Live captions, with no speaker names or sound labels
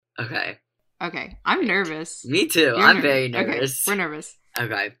Okay. Okay. I'm nervous. Me too. I'm very nervous. Okay, we're nervous.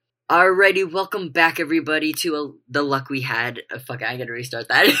 Okay. Alrighty, welcome back everybody to the luck we had. Fuck it, I gotta restart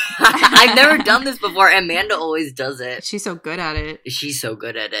that. I've never done this before. Amanda always does it. She's so good at it. She's so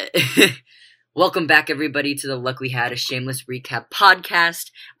good at it. Welcome back everybody to the luck we had, a shameless recap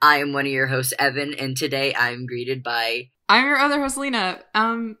podcast. I am one of your hosts, Evan, and today I'm greeted by... I'm your other host, Lena,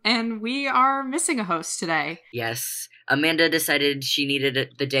 and we are missing a host today. Yes. Amanda decided she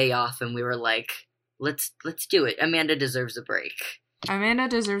needed the day off, and we were like, let's do it. Amanda deserves a break. Amanda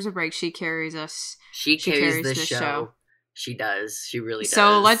deserves a break. She carries us. She carries this show. She does. She really does.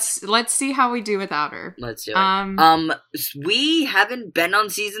 So let's see how we do without her. Let's do it. We haven't been on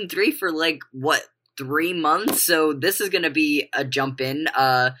season 3 for 3 months, so this is gonna be a jump in.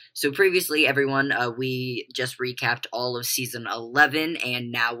 So previously, everyone, we just recapped all of season 11, and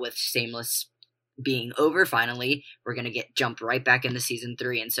now with Shameless being over, finally, we're gonna jump right back into season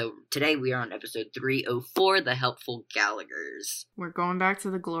 3. And so today we are on episode 304, The Helpful Gallaghers. We're going back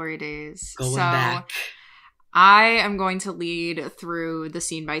to the glory days. Going back. I am going to lead through the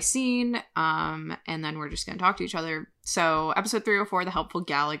scene by scene, and then we're just going to talk to each other. So, episode 304, The Helpful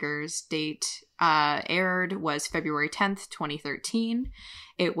Gallaghers, date aired was February 10th, 2013.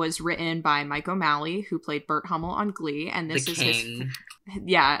 It was written by Mike O'Malley, who played Burt Hummel on Glee, and this is king.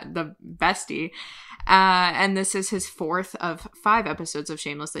 the bestie. And this is his 4th of 5 episodes of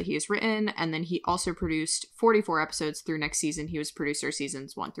Shameless that he has written, and then he also produced 44 episodes through next season. He was producer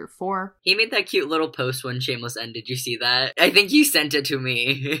seasons 1 through 4. He made that cute little post when Shameless ended. Did you see that? I think you sent it to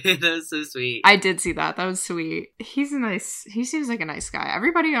me. That was so sweet. I did see that. That was sweet. He seems like a nice guy.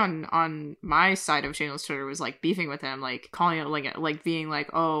 Everybody on my side of Shameless Twitter was beefing with him, calling it being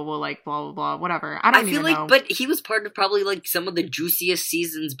oh well, blah blah blah, whatever. I feel know. But he was part of probably some of the juiciest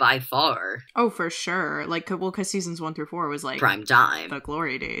seasons by far. Oh, for sure. Because seasons 1 through 4 was prime time, the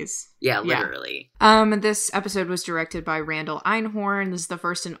glory days. Yeah, literally. This episode was directed by Randall Einhorn. This is the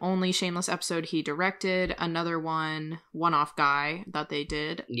first and only Shameless episode he directed. Another one-off guy that they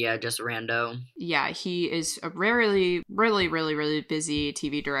did. Yeah, just rando. Yeah, he is a really, really, really, really busy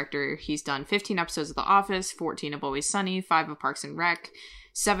TV director. He's done 15 episodes of The Office, 14 of Always Sunny, 5 of Parks and Rec,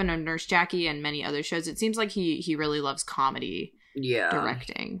 7 of Nurse Jackie, and many other shows. It seems like he really loves comedy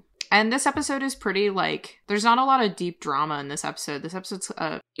directing. And this episode is pretty, there's not a lot of deep drama in this episode. This episode's,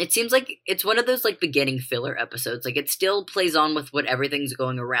 It seems like it's one of those, beginning filler episodes. It still plays on with what everything's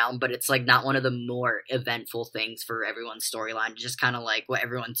going around, but it's, not one of the more eventful things for everyone's storyline. Just kind of, what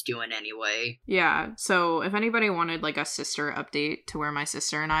everyone's doing anyway. Yeah, so if anybody wanted, a sister update to where my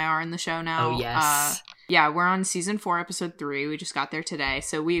sister and I are in the show now. Oh, yes. Yeah, we're on season 4, episode 3. We just got there today.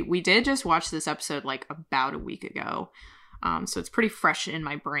 So we did just watch this episode, about a week ago. So it's pretty fresh in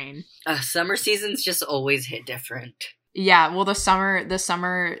my brain. Summer seasons just always hit different. Yeah, well, the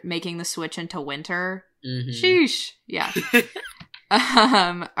summer making the switch into winter. Mm-hmm. Sheesh. Yeah.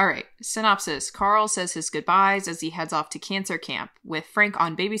 All right. Synopsis. Carl says his goodbyes as he heads off to cancer camp. With Frank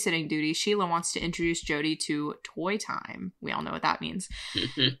on babysitting duty, Sheila wants to introduce Jody to toy time. We all know what that means.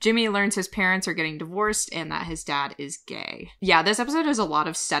 Jimmy learns his parents are getting divorced and that his dad is gay. Yeah, this episode is a lot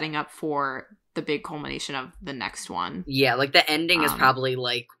of setting up for the big culmination of the next one. Yeah, the ending is probably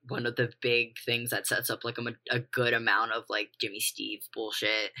one of the big things that sets up a good amount of Jimmy Steve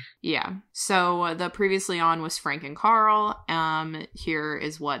bullshit. Yeah. So the previously on was Frank and Carl. Here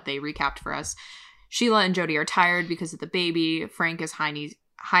is what they recapped for us. Sheila and Jody are tired because of the baby. Frank is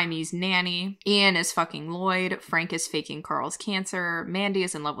Jaime's nanny. Ian is fucking Lloyd. Frank is faking Carl's cancer. Mandy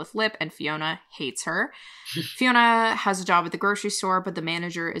is in love with Lip, and Fiona hates her. Fiona has a job at the grocery store, but the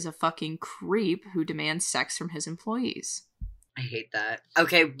manager is a fucking creep who demands sex from his employees. I hate that.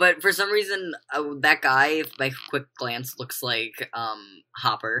 Okay, but for some reason, that guy, by quick glance, looks like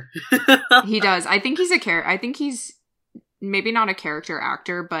Hopper. He does. I think he's I think he's maybe not a character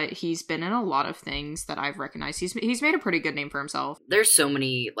actor, but he's been in a lot of things that I've recognized. He's made a pretty good name for himself. There's so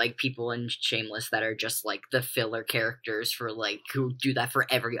many people in Shameless that are just the filler characters for who do that for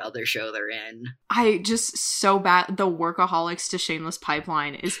every other show they're in. I just so bad. The Workaholics to Shameless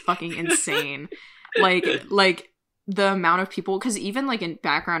pipeline is fucking insane. The amount of people, because even in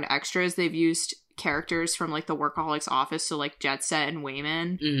background extras, they've used characters from the Workaholics office, so Jet Set and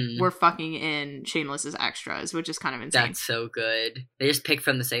Wayman were fucking in Shameless as extras, which is kind of insane. That's so good. They just pick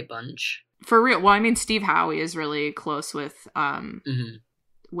from the same bunch. For real. Well, I mean, Steve Howey is really close with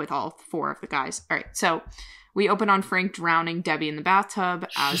all 4 of the guys. All right, so we open on Frank drowning Debbie in the bathtub,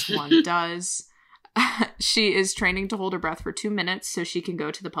 as one does. She is training to hold her breath for 2 minutes so she can go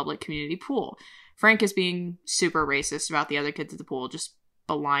to the public community pool. Frank is being super racist about the other kids at the pool, just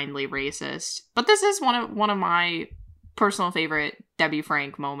blindly racist. But this is one of my personal favorite Debbie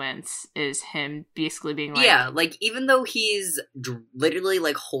Frank moments is him basically being like... Yeah, like, even though he's literally,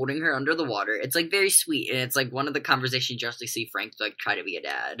 like, holding her under the water, it's, like, very sweet, and it's, like, one of the conversations you actually see Frank, like, try to be a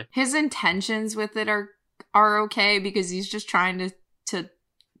dad. His intentions with it are okay, because he's just trying to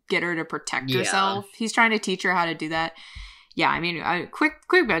get her to protect herself. He's trying to teach her how to do that. Yeah, I mean, quick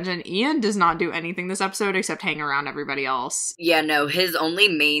mention, Ian does not do anything this episode except hang around everybody else. Yeah, no, his only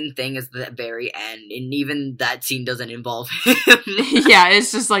main thing is the very end, and even that scene doesn't involve him. Yeah,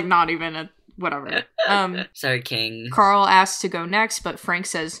 it's just, like, not even a... whatever. Sorry, King. Carl asks to go next, but Frank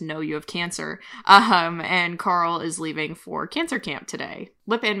says, no, you have cancer. And Carl is leaving for cancer camp today.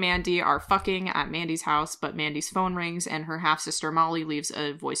 Lip and Mandy are fucking at Mandy's house, but Mandy's phone rings and her half-sister Molly leaves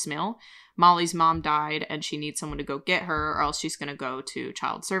a voicemail. Molly's mom died and she needs someone to go get her or else she's gonna go to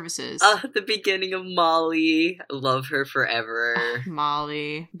child services. The beginning of Molly. I love her forever.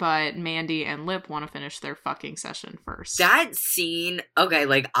 Molly. But Mandy and Lip want to finish their fucking session first. That scene, okay,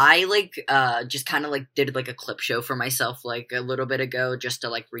 like, I, like, just kind of, like, did, like, a clip show for myself, like, a little bit ago, just to,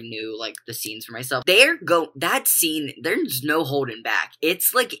 like, renew, like, the scenes for myself. That scene, there's no holding back.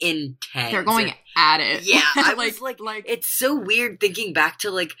 It's, like, intense. They're going at it. Yeah, I was, like, it's so weird thinking back to,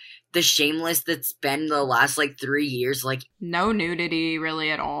 like, the Shameless that's been the last, like, 3 years, like... no nudity,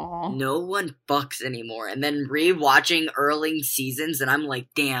 really, at all. No one fucks anymore. And then rewatching early seasons, and I'm like,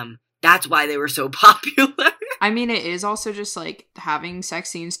 damn, that's why they were so popular. I mean, it is also just, like, having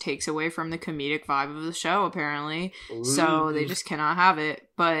sex scenes takes away from the comedic vibe of the show, apparently. Ooh. So they just cannot have it.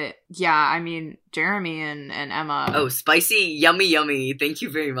 But, yeah, I mean, Jeremy and Emma... oh, spicy, yummy, yummy. Thank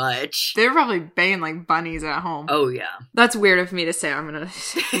you very much. They're probably banging like bunnies at home. Oh, yeah. That's weird of me to say. I'm gonna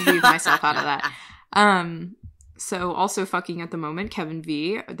leave myself out of that. So, also fucking at the moment, Kevin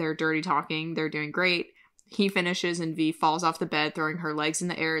V. They're dirty talking. They're doing great. He finishes and V falls off the bed, throwing her legs in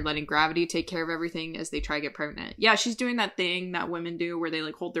the air, letting gravity take care of everything as they try to get pregnant. Yeah, she's doing that thing that women do where they,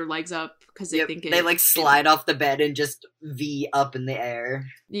 like, hold their legs up because they think it... they, like, slide off the bed and just V up in the air.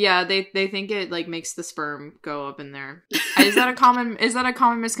 Yeah, they think it, like, makes the sperm go up in there. Is that a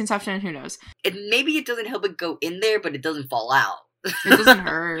common misconception? Who knows? Maybe it doesn't help it go in there, but it doesn't fall out. It doesn't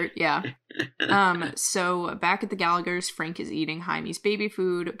hurt, yeah. So back at the Gallaghers, Frank is eating Jaime's baby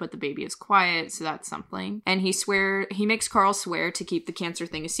food, but the baby is quiet, so that's something. And he makes Carl swear to keep the cancer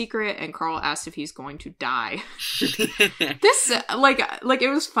thing a secret, and Carl asks if he's going to die. This, like it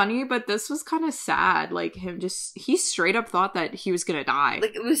was funny, but this was kind of sad. Like, he straight up thought that he was gonna die.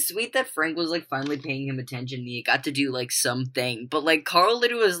 Like, it was sweet that Frank was, like, finally paying him attention, and he got to do, like, something. But, like, Carl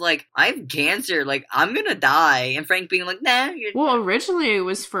literally was like, I have cancer, like, I'm gonna die. And Frank being like, nah, well, originally it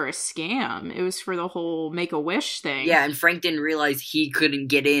was for a scam. It was for the whole Make-A-Wish thing. Yeah, and Frank didn't realize he couldn't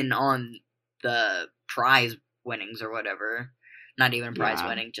get in on the prize winnings or whatever. Not even a prize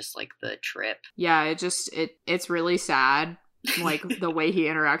winning, just, like, the trip. Yeah, it's really sad. Like, the way he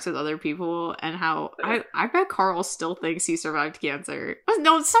interacts with other people and how I bet Carl still thinks he survived cancer.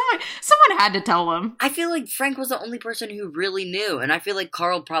 No, someone had to tell him. I feel like Frank was the only person who really knew, and I feel like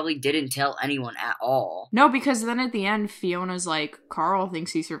Carl probably didn't tell anyone at all. No, because then at the end, Fiona's like, Carl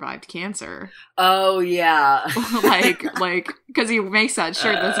thinks he survived cancer. Oh, yeah. like, because he makes that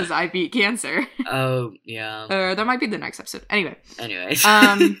shirt that says, I beat cancer. Oh, yeah. That might be the next episode. Anyways.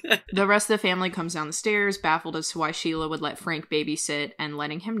 The rest of the family comes down the stairs, baffled as to why Sheila would let Frank babysit and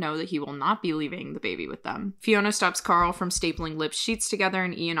letting him know that he will not be leaving the baby with them. Fiona stops Carl from stapling Lip's sheets together,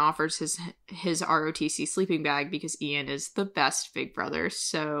 and Ian offers his ROTC sleeping bag because Ian is the best big brother.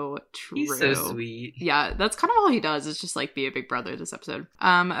 So true. He's so sweet. Yeah, that's kind of all he does is just, like, be a big brother this episode.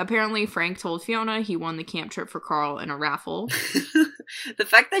 Apparently Frank told Fiona he won the camp trip for Carl in a raffle. The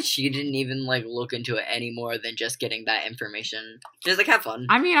fact that she didn't even, like, look into it any more than just getting that information. Just, like, have fun.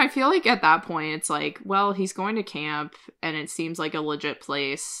 I mean, I feel like at that point it's like, well, he's going to camp and it seems like a legit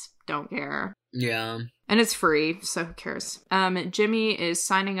place. Don't care. Yeah. And it's free, so who cares? Jimmy is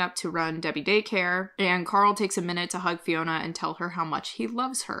signing up to run Debbie Daycare, and Carl takes a minute to hug Fiona and tell her how much he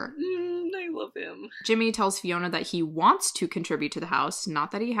loves her. I love him. Jimmy tells Fiona that he wants to contribute to the house,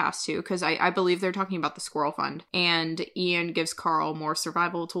 not that he has to, because I believe they're talking about the squirrel fund. And Ian gives Carl more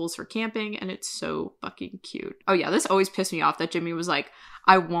survival tools for camping, and it's so fucking cute. Oh yeah, this always pissed me off that Jimmy was like,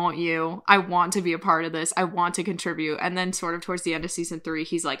 I want you. I want to be a part of this. I want to contribute. And then sort of towards the end of season 3,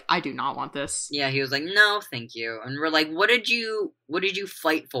 he's like, I do not want this. Yeah, he was like, no, thank you. And we're like, what did you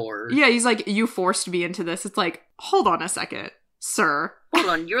fight for? Yeah, he's like, you forced me into this. It's like, hold on a second, sir. Hold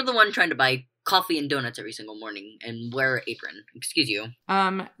on, you're the one trying to buy coffee and donuts every single morning and wear an apron. Excuse you.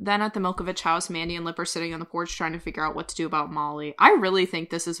 Then at the Milkovich house, Mandy and Lip are sitting on the porch trying to figure out what to do about Molly. I really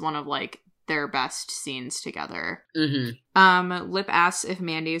think this is one of, like, their best scenes together. Mm-hmm. Lip asks if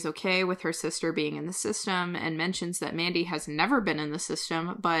Mandy is okay with her sister being in the system and mentions that Mandy has never been in the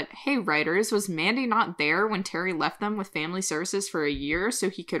system, but hey, writers, was Mandy not there when Terry left them with family services for a year so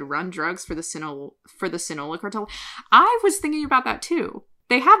he could run drugs for the Sinaloa cartel? I was thinking about that too.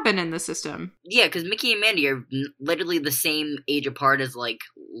 They have been in the system. Yeah, because Mickey and Mandy are literally the same age apart as, like,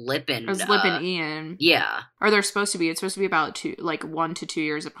 Lip and... As Lip and Ian. Yeah. Or they're supposed to be. It's supposed to be about 1 to 2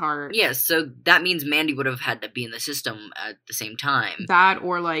 years apart. Yeah, so that means Mandy would have had to be in the system at the same time. That,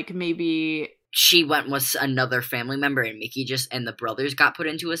 or, like, maybe... She went with another family member and Mickey and the brothers got put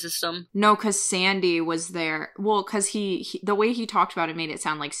into a system? No, because Sandy was there. Well, because he the way he talked about it made it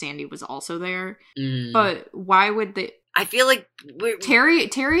sound like Sandy was also there. But why would they... I feel like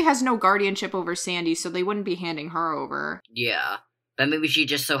Terry has no guardianship over Sandy, so they wouldn't be handing her over. Yeah. But maybe she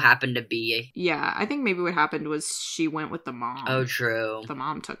just so happened to be... Yeah, I think maybe what happened was she went with the mom. Oh, true. The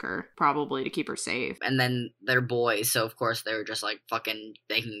mom took her, probably to keep her safe. And then they're boys, so of course they were just like, fucking,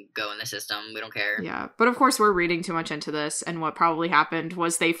 they can go in the system, we don't care. Yeah, but of course we're reading too much into this, and what probably happened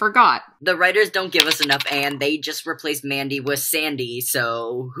was they forgot. The writers don't give us enough, and they just replaced Mandy with Sandy,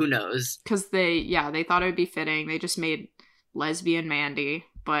 so who knows? Because they thought it would be fitting. They just made lesbian Mandy.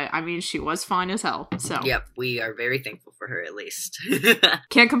 But, I mean, she was fine as hell, so. Yep, we are very thankful for her, at least.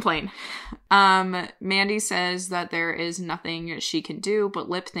 Can't complain. Mandy says that there is nothing she can do,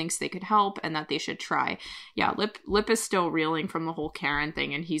 but Lip thinks they could help and that they should try. Yeah, Lip is still reeling from the whole Karen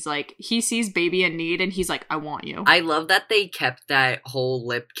thing, and he's like, he sees baby in need, and he's like, I want you. I love that they kept that whole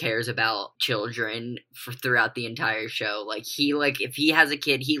Lip cares about children throughout the entire show. Like, if he has a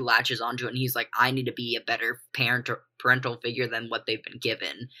kid, he latches onto it, and he's like, I need to be a better parent or parental figure than what they've been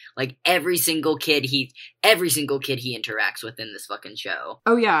given. Like, every single kid he interacts with in this fucking show.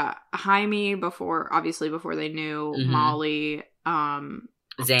 Oh yeah, Jaime before they knew, Molly, Zan,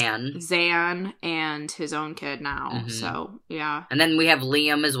 and his own kid now. So yeah, and then we have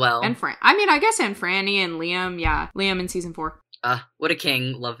Liam as well, and Fran. I mean, I guess and Franny and Liam. Yeah, Liam in season 4. What a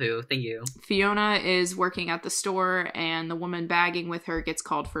king. Love who. Thank you. Fiona is working at the store, and the woman bagging with her gets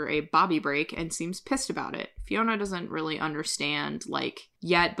called for a bobby break and seems pissed about it. Fiona doesn't really understand, like,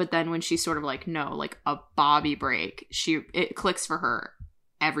 yet, but then when she's sort of like, no, like, a bobby break, it clicks for her.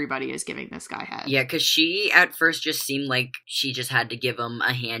 Everybody is giving this guy head. Yeah, because she at first just seemed like she just had to give him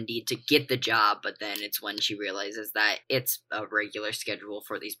a handy to get the job, but then it's when she realizes that it's a regular schedule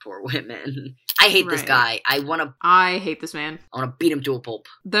for these poor women. I hate this guy. I hate this man. I want to beat him to a pulp.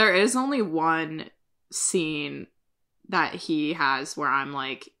 There is only one scene that he has where I'm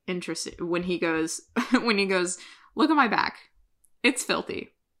like interested when he goes, look at my back. It's filthy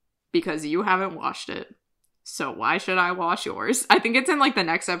because you haven't washed it. So why should I wash yours? I think it's in like the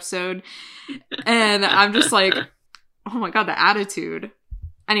next episode. And I'm just like, oh my god, the attitude.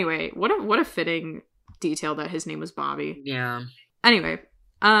 Anyway, what a fitting detail that his name was Bobby. Yeah. Anyway,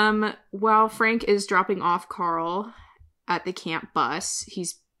 while Frank is dropping off Carl at the camp bus,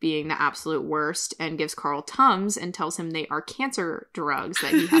 he's being the absolute worst and gives Carl Tums and tells him they are cancer drugs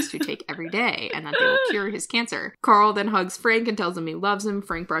that he has to take every day and that they will cure his cancer. Carl then hugs Frank and tells him he loves him.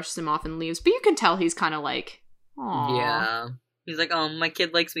 Frank brushes him off and leaves, but you can tell he's kind of like, aww. Yeah. He's like, oh, my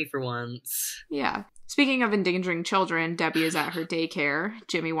kid likes me for once. Yeah. Speaking of endangering children, Debbie is at her daycare,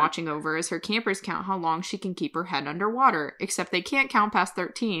 Jimmy watching over as her campers count how long she can keep her head underwater, except they can't count past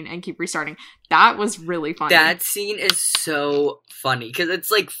 13 and keep restarting. That was really funny. That scene is so funny, because it's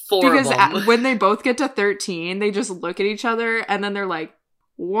like four of them. Because when they both get to 13, they just look at each other, and then they're like,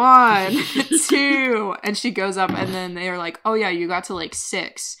 1, 2, and she goes up, and then they're like, oh yeah, you got to like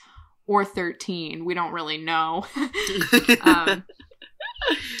 6 or 13. We don't really know.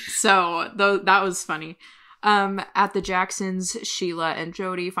 So that was funny. At the Jacksons, Sheila and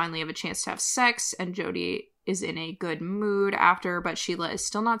Jody finally have a chance to have sex, and Jody is in a good mood after, but Sheila is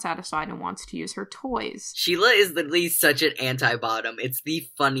still not satisfied and wants to use her toys. Sheila is literally such an anti-bottom. It's the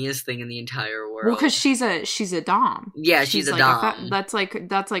funniest thing in the entire world. Well, because she's a dom. Yeah, she's a like dom.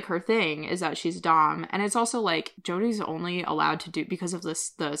 That's like her thing, is that she's dom. And it's also like Jody's only allowed to do, because of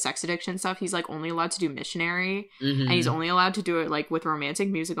the sex addiction stuff, he's like only allowed to do missionary, and he's only allowed to do it like with romantic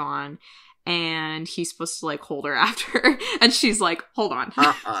music on. And he's supposed to like hold her after, and she's like, hold on.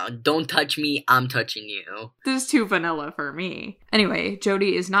 Don't touch me, I'm touching you. This is too vanilla for me. Anyway,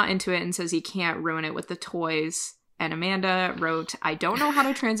 Jody is not into it and says he can't ruin it with the toys. And Amanda wrote, I don't know how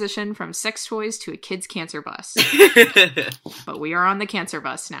to transition from sex toys to a kid's cancer bus. But we are on the cancer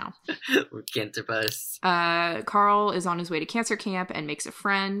bus now. We're cancer bus. Carl is on his way to cancer camp and makes a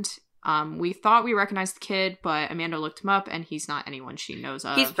friend. We thought we recognized the kid, but Amanda looked him up, and he's not anyone she knows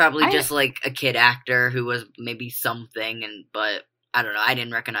of. He's probably just like a kid actor who was maybe something, but I don't know. I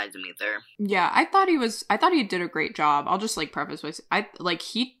didn't recognize him either. Yeah, I thought he did a great job. I'll just like preface with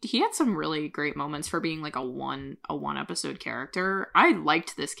he had some really great moments for being like a one episode character. I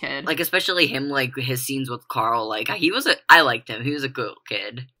liked this kid. Like especially him, like his scenes with Carl, like I liked him. He was a cool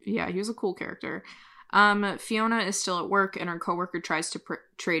kid. Yeah, he was a cool character. Fiona is still at work and her coworker tries to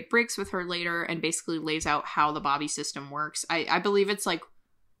trade breaks with her later and basically lays out how the Bobby system works. I believe it's like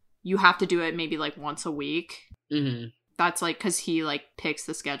you have to do it maybe like once a week. Mm-hmm. That's like because he like picks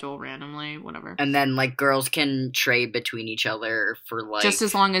the schedule randomly, whatever. And then like girls can trade between each other for like just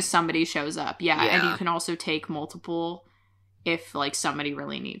as long as somebody shows up. Yeah. And you can also take multiple if like somebody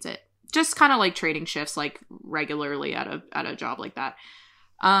really needs it. Just kind of like trading shifts like regularly at a job like that.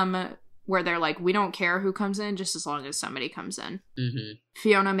 Where they're like, we don't care who comes in, just as long as somebody comes in. Mm-hmm.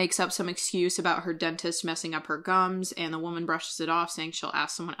 Fiona makes up some excuse about her dentist messing up her gums, and the woman brushes it off, saying she'll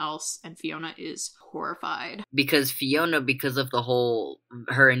ask someone else, and Fiona is horrified. Because of the whole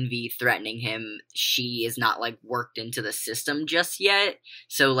her and V threatening him, she is not, like, worked into the system just yet,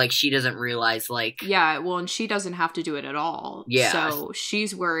 so, like, she doesn't realize, like... Yeah, well, and she doesn't have to do it at all. Yeah. So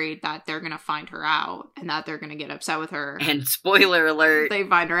she's worried that they're gonna find her out, and that they're gonna get upset with her. And spoiler alert... They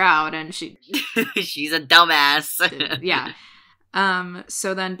find her out, and she... She's a dumbass. Yeah.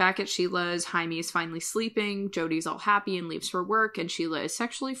 So then back at Sheila's, Jaime is finally sleeping, Jody's all happy and leaves for work, and Sheila is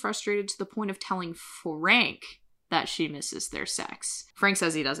sexually frustrated to the point of telling Frank that she misses their sex. Frank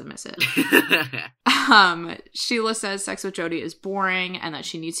says he doesn't miss it. Sheila says sex with Jody is boring and that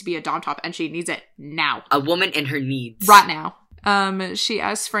she needs to be a dom top, and she needs it now. A woman in her needs. Right now. She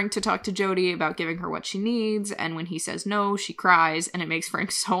asks Frank to talk to Jody about giving her what she needs, and when he says no, she cries, and it makes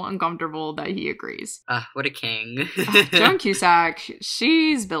Frank so uncomfortable that he agrees. What a king. Joan Cusack,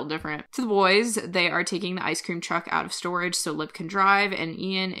 she's built different. To the boys, they are taking the ice cream truck out of storage so Lip can drive, and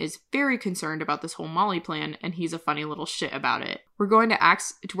Ian is very concerned about this whole Molly plan, and he's a funny little shit about it. We're going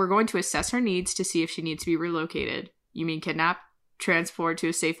to assess her needs to see if she needs to be relocated. You mean kidnap? Transport to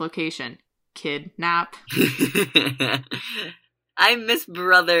a safe location. Kidnap. I miss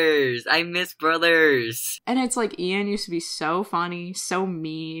brothers. And it's like Ian used to be so funny, so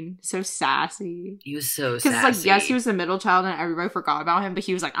mean, so sassy. He was so sassy. Because like, yes, he was the middle child and everybody forgot about him, but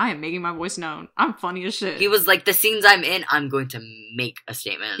he was like, I am making my voice known. I'm funny as shit. He was like, the scenes I'm in, I'm going to make a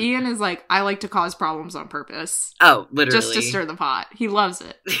statement. Ian is like, I like to cause problems on purpose. Oh, literally. Just to stir the pot. He loves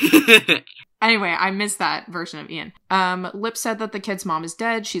it. Anyway, I miss that version of Ian. Lip said that the kid's mom is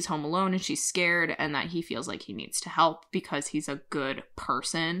dead, she's home alone, and she's scared, and that he feels like he needs to help because he's a good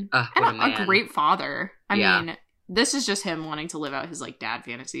person. And a great father. I mean, this is just him wanting to live out his, like, dad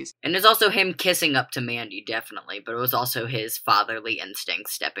fantasies. And it's also him kissing up to Mandy, definitely, but it was also his fatherly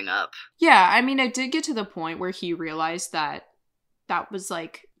instincts stepping up. Yeah, I mean, it did get to the point where he realized that was,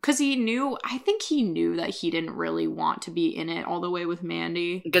 like... Because I think he knew that he didn't really want to be in it all the way with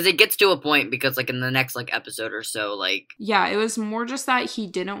Mandy. Because it gets to a point, because, like, in the next, like, episode or so, like... Yeah, it was more just that he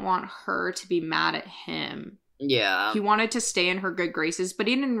didn't want her to be mad at him. Yeah. He wanted to stay in her good graces, but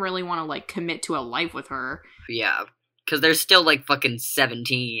he didn't really want to, like, commit to a life with her. Yeah. Because they're still, like, fucking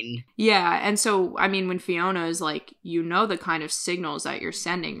 17. Yeah, and so, I mean, when Fiona is like, you know the kind of signals that you're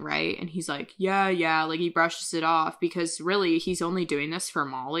sending, right? And he's like, yeah, like, he brushes it off, because really, he's only doing this for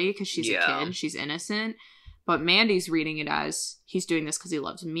Molly, because she's a kid, she's innocent. But Mandy's reading it as, he's doing this because he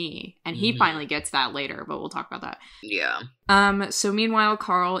loves me. And he finally gets that later, but we'll talk about that. Yeah. So meanwhile,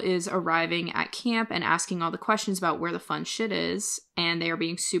 Carl is arriving at camp and asking all the questions about where the fun shit is. And they are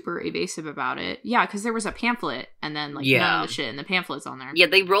being super evasive about it. Yeah, because there was a pamphlet. And then, like, none of the shit in the pamphlet's on there. Yeah,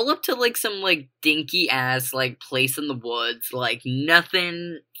 they roll up to, like, some, like, dinky-ass, like, place in the woods. Like,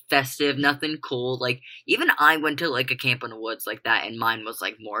 nothing... festive, nothing cool. Like, even I went to, like, a camp in the woods like that, and mine was,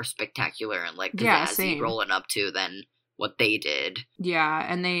 like, more spectacular and, like, jazzy rolling up to than what they did. Yeah,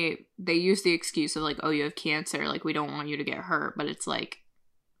 and they use the excuse of, like, oh, you have cancer, like, we don't want you to get hurt, but it's like,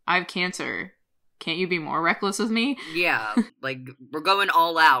 I have cancer. Can't you be more reckless with me? Yeah, like, we're going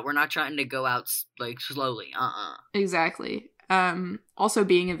all out. We're not trying to go out, like, slowly. Exactly. Also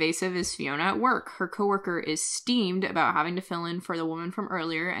being evasive is Fiona at work. Her coworker is steamed about having to fill in for the woman from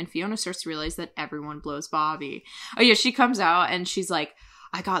earlier, and Fiona starts to realize that everyone blows Bobby. Oh yeah, she comes out and she's like,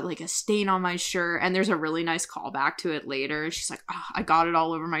 I got, like, a stain on my shirt, and there's a really nice callback to it later. She's like, oh, I got it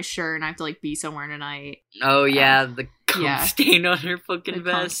all over my shirt, and I have to, like, be somewhere tonight. Oh yeah, the cum stain on her fucking vest.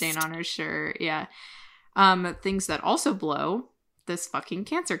 The cum stain on her shirt, yeah. Things that also blow, this fucking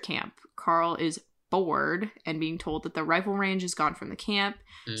cancer camp. Carl is bored and being told that the rifle range is gone from the camp,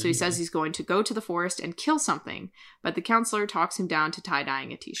 so he says he's going to go to the forest and kill something, but the counselor talks him down to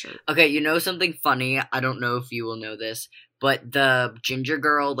tie-dyeing a t-shirt. Okay, you know something funny? I don't know if you will know this, but the ginger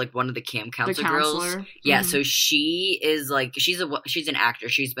girl, like one of the camp counselor girls, yeah, so she is like, she's an actor.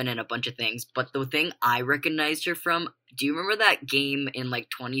 She's been in a bunch of things, but the thing I recognized her from, do you remember that game in like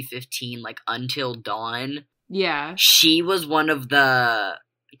 2015, like Until Dawn? Yeah. She was one of the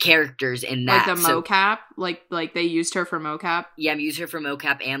characters in that. Like the mocap? Like they used her for mocap? Yeah, used her for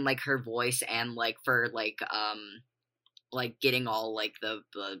mocap and like her voice and like for like getting all like the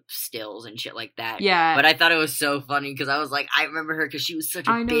stills and shit like that. Yeah. But I thought it was so funny because I was like, I remember her because she was such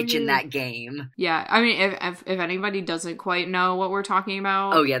a bitch in that game. Yeah, I mean, if anybody doesn't quite know what we're talking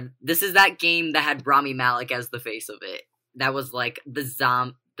about. Oh yeah, this is that game that had Rami Malek as the face of it. That was like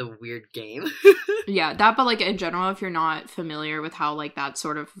the weird game. Yeah, that, but like in general, if you're not familiar with how like that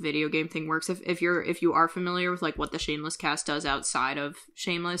sort of video game thing works, if you are familiar with like what the Shameless cast does outside of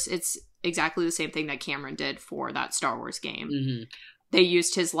Shameless, it's exactly the same thing that Cameron did for that Star Wars game. Mm-hmm. They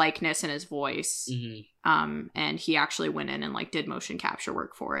used his likeness and his voice, and he actually went in and like did motion capture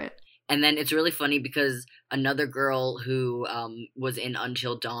work for it. And then it's really funny because another girl who was in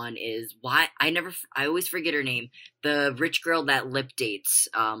Until Dawn is I always forget her name. The rich girl that lip dates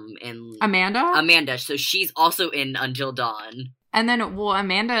in Amanda. So she's also in Until Dawn. And then,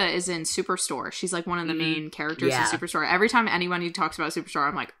 Amanda is in Superstore. She's like one of the main characters in Superstore. Every time anyone talks about Superstore,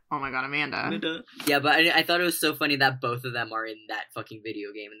 I'm like, oh my god, Amanda. Yeah, but I thought it was so funny that both of them are in that fucking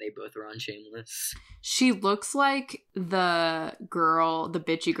video game and they both were on Shameless. She looks like the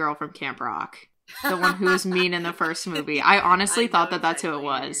bitchy girl from Camp Rock. The one who was mean in the first movie. I honestly thought that's who it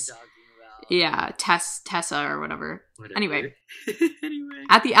was. Yeah, Tessa or whatever. Anyway.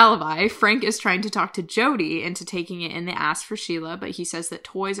 At the Alibi, Frank is trying to talk to Jody into taking it in the ass for Sheila, but he says that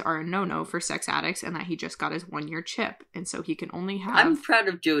toys are a no-no for sex addicts and that he just got his 1-year chip, and so he can only have... I'm proud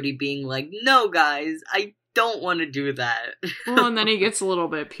of Jody being like, no, guys, I don't want to do that. Well, and then he gets a little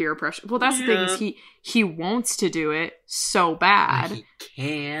bit peer pressure. Well, that's the thing, is he wants to do it so bad. But he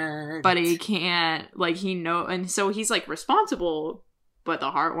can't. But he can't. Like, and so he's, like, responsible, but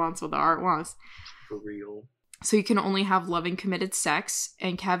the heart wants what the heart wants. For real. So he can only have loving, committed sex,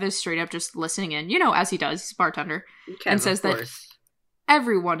 and Kev is straight up just listening in, as he does, he's a bartender, and says that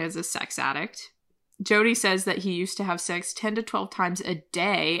everyone is a sex addict. Jody says that he used to have sex 10 to 12 times a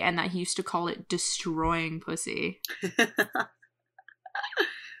day, and that he used to call it destroying pussy.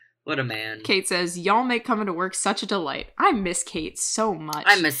 What a man. Kate says, y'all make coming to work such a delight. I miss Kate so much.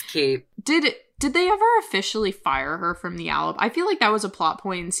 I miss Kate. Did they ever officially fire her from the Alibi? I feel like that was a plot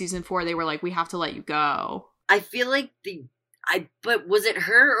point in season 4. They were like, we have to let you go. I feel like but was it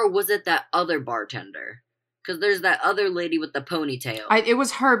her or was it that other bartender? Because there's that other lady with the ponytail. It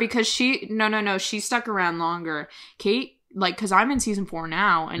was her because she stuck around longer. Kate, like, because I'm in season 4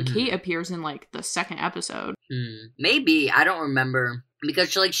 now, and Kate appears in like the 2nd episode. Maybe, I don't remember. Because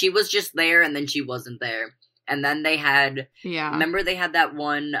she was just there and then she wasn't there. And then they had, remember they had that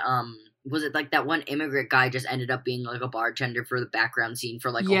one, was it like that one immigrant guy just ended up being like a bartender for the background scene for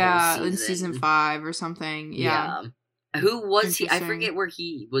like a whole season? In season 5 or something. Yeah. Who was he? I forget where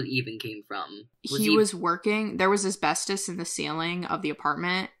he even came from. He was working. There was asbestos in the ceiling of the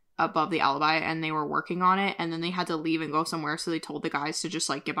apartment above the Alibi, and they were working on it, and then they had to leave and go somewhere, so they told the guys to just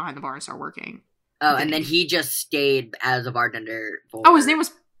like get behind the bar and start working. Oh, and then he just stayed as a bartender for... Oh, his name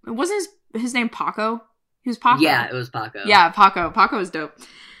wasn't his name Paco? He was Paco. Yeah, it was Paco. Yeah, Paco. Paco was dope.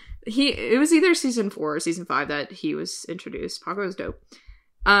 It was either season 4 or season 5 that he was introduced. Paco was dope.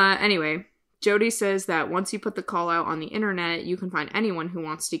 Anyway, Jody says that once you put the call out on the internet, you can find anyone who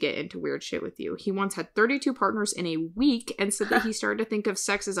wants to get into weird shit with you. He once had 32 partners in a week and said that he started to think of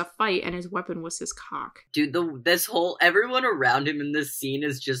sex as a fight and his weapon was his cock. Dude, everyone around him in this scene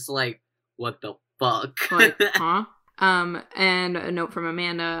is just like, what the fuck? Like, huh? And a note from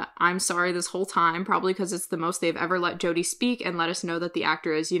Amanda, I'm sorry this whole time, probably because it's the most they've ever let Jody speak and let us know that the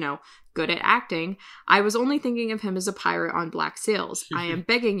actor is, good at acting. I was only thinking of him as a pirate on Black Sails. I am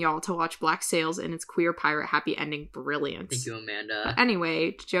begging y'all to watch Black Sails and its queer pirate happy ending brilliance. Thank you, Amanda.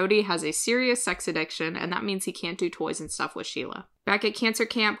 Anyway, Jody has a serious sex addiction, and that means he can't do toys and stuff with Sheila. Back at cancer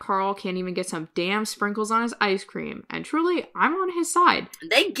camp, Carl can't even get some damn sprinkles on his ice cream, and truly, I'm on his side.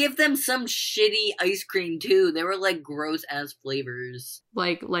 They give them some shitty ice cream, too. They were, like, gross-ass flavors.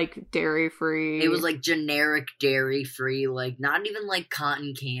 Like dairy-free. It was, like, generic dairy-free, like, not even, like,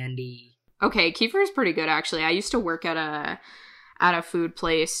 cotton candy. Okay, kefir is pretty good, actually. I used to work at a food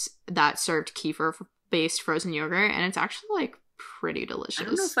place that served kefir-based frozen yogurt, and it's actually, like, pretty delicious. I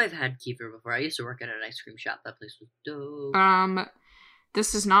don't know if I've had kefir before. I used to work at an ice cream shop. That place was dope.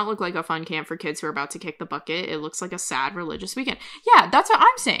 This does not look like a fun camp for kids who are about to kick the bucket. It looks like a sad religious weekend. Yeah, that's what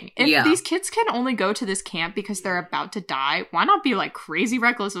I'm saying. If these kids can only go to this camp because they're about to die, why not be, like, crazy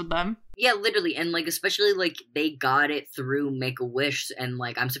reckless with them? Yeah, literally, and, like, especially, like, they got it through Make-A-Wish, and,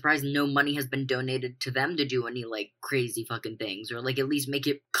 like, I'm surprised no money has been donated to them to do any, like, crazy fucking things, or, like, at least make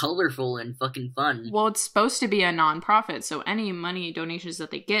it colorful and fucking fun. Well, it's supposed to be a non-profit, so any money donations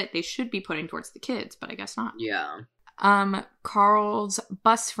that they get, they should be putting towards the kids, but I guess not. Yeah. Carl's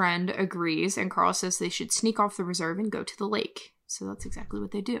bus friend agrees, and Carl says they should sneak off the reserve and go to the lake. So that's exactly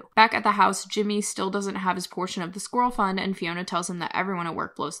what they do. Back at the house, Jimmy still doesn't have his portion of the squirrel fund, and Fiona tells him that everyone at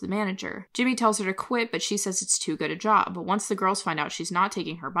work blows the manager. Jimmy tells her to quit, but she says it's too good a job. But once the girls find out she's not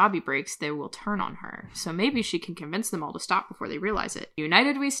taking her Bobby breaks, they will turn on her. So maybe she can convince them all to stop before they realize it.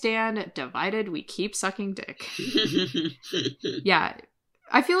 United we stand, divided we keep sucking dick. Yeah,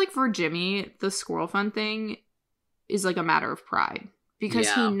 I feel like for Jimmy, the squirrel fund thing is like a matter of pride. Because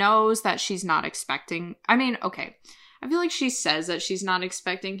he knows that she's not expecting... I mean, okay... I feel like she says that she's not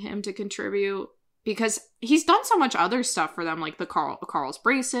expecting him to contribute because he's done so much other stuff for them, like the Carl's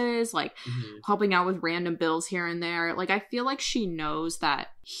braces, like helping out with random bills here and there. Like, I feel like she knows that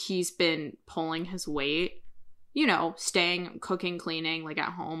he's been pulling his weight, you know, staying, cooking, cleaning, like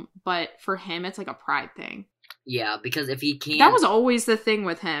at home. But for him, it's like a pride thing. Yeah, because if he can't... That was always the thing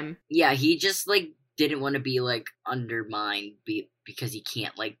with him. Yeah, he just, like, didn't want to be, like, undermined because he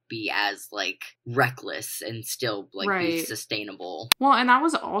can't, like, be as, like, reckless and still, like, be sustainable. Well, and that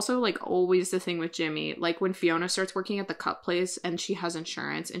was also, like, always the thing with Jimmy. Like, when Fiona starts working at the cut place and she has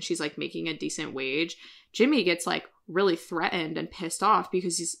insurance and she's, like, making a decent wage, Jimmy gets, like, really threatened and pissed off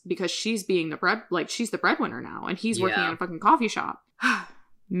because she's being she's the breadwinner now and he's working at a fucking coffee shop.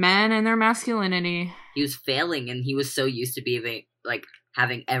 Men and their masculinity. He was failing and he was so used to being, like,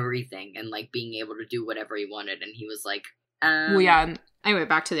 having everything and, like, being able to do whatever he wanted, and he was like, Well, yeah, anyway,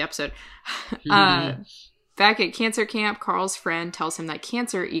 back to the episode. Back at cancer camp, Carl's friend tells him that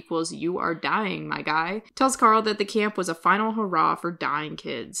cancer equals you are dying, my guy. Tells Carl that the camp was a final hurrah for dying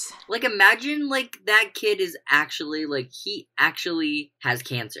kids. Like, imagine, like, that kid is actually, like, he actually has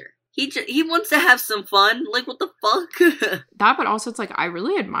cancer. He wants to have some fun. Like, what the fuck? That, but also it's like, I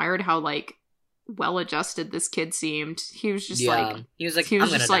really admired how, like, well-adjusted this kid seemed. He was just like... He was I'm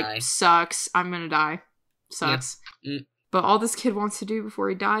gonna die. Like, sucks. I'm gonna die. Sucks. Yep. But all this kid wants to do before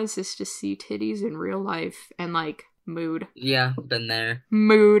he dies is to see titties in real life and, like, mood. Yeah, been there.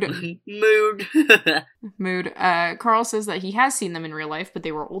 Mood. Mood. Mood. Carl says that he has seen them in real life, but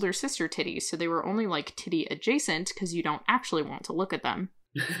they were older sister titties, so they were only, like, titty adjacent because you don't actually want to look at them.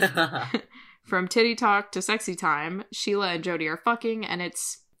 From titty talk to sexy time, Sheila and Jody are fucking, and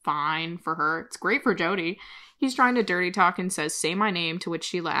it's fine for her. It's great for Jody. He's trying to dirty talk and says, say my name, to which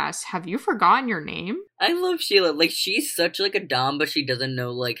Sheila asks, have you forgotten your name? I love Sheila. Like, she's such, like, a dom, but she doesn't know,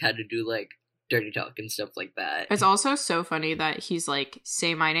 like, how to do, like, dirty talk and stuff like that. It's also so funny that he's like,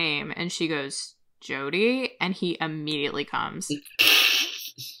 say my name, and she goes, Jody, and he immediately comes.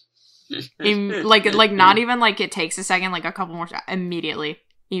 like, not even, like, it takes a second, like, a couple more, immediately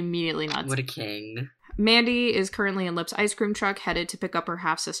nuts. What a king. Mandy is currently in Lip's ice cream truck, headed to pick up her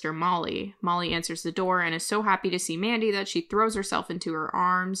half-sister Molly. Molly answers the door and is so happy to see Mandy that she throws herself into her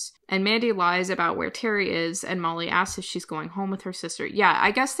arms. And Mandy lies about where Terry is, and Molly asks if she's going home with her sister. Yeah,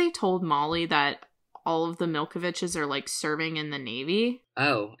 I guess they told Molly that all of the Milkoviches are, like, serving in the Navy.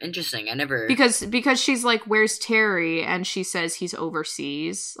 Oh, interesting. I never... Because she's like, where's Terry? And she says he's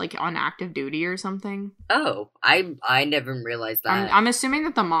overseas, like, on active duty or something. Oh, I never realized that. I'm assuming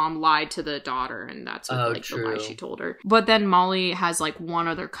that the mom lied to the daughter, and that's what, the lie she told her. But then Molly has, like, one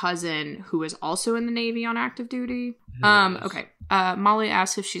other cousin who is also in the Navy on active duty. Okay. Molly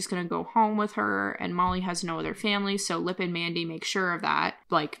asks if she's gonna go home with her, and Molly has no other family, so Lip and Mandy make sure of that.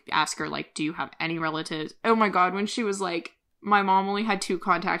 Like, ask her, like, do you have any relatives? Oh my god, when she was like, my mom only had 2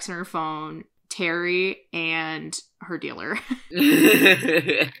 contacts in her phone, Terry and her dealer.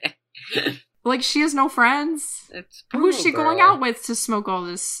 Like, she has no friends. Who's she going out with to smoke all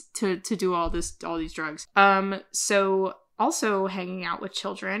this, to do all these drugs? So... Also hanging out with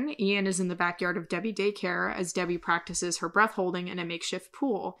children, Ian is in the backyard of Debbie Daycare as Debbie practices her breath holding in a makeshift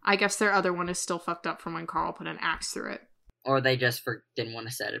pool. I guess their other one is still fucked up from when Carl put an axe through it. Or they just didn't want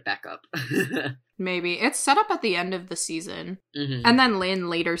to set it back up. Maybe. It's set up at the end of the season. Mm-hmm. And then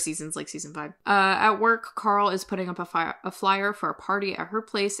in later seasons, like season 5. At work, Carl is putting up a flyer for a party at her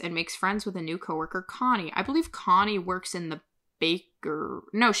place and makes friends with a new coworker, Connie. I believe Connie works in the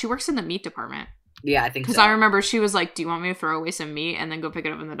she works in the meat department. Yeah, I think so. Because I remember she was like, do you want me to throw away some meat and then go pick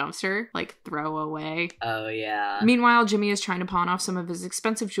it up in the dumpster? Like, throw away. Oh, yeah. Meanwhile, Jimmy is trying to pawn off some of his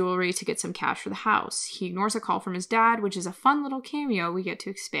expensive jewelry to get some cash for the house. He ignores a call from his dad, which is a fun little cameo we get to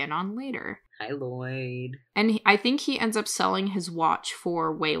expand on later. Hi, Lloyd. And I think he ends up selling his watch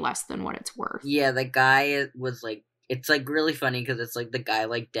for way less than what it's worth. Yeah, the guy was like, it's like really funny because it's like the guy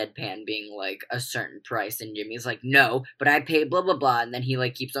like deadpan being like a certain price and Jimmy's like, no, but I paid blah blah blah, and then he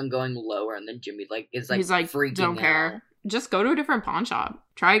like keeps on going lower and then Jimmy like is like, he's like freaking don't care. out. Just go to a different pawn shop.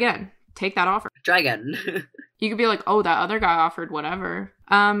 Try again. Take that offer. Try again. You could be like, oh, that other guy offered whatever.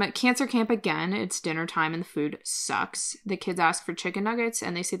 Cancer camp again. It's dinner time and the food sucks. The kids ask for chicken nuggets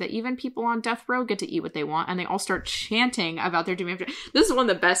and they say that even people on death row get to eat what they want, and they all start chanting about their doom. This is one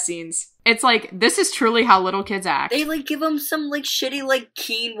of the best scenes. It's like, this is truly how little kids act. They like give them some like shitty like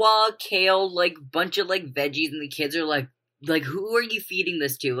quinoa, kale, like bunch of like veggies, and the kids are like, who are you feeding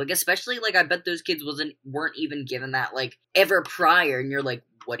this to? Like, especially like I bet those kids weren't even given that like ever prior, and you're like,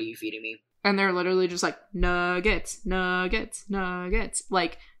 what are you feeding me? And they're literally just like, nuggets, nuggets, nuggets.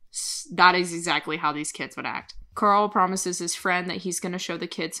 Like, that is exactly how these kids would act. Carl promises his friend that he's going to show the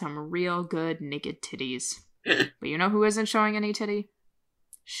kids some real good naked titties. But you know who isn't showing any titty?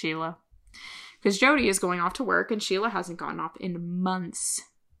 Sheila. Because Jody is going off to work and Sheila hasn't gone off in months.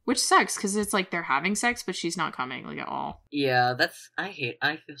 Which sucks, because it's like they're having sex, but she's not coming, like, at all. Yeah, I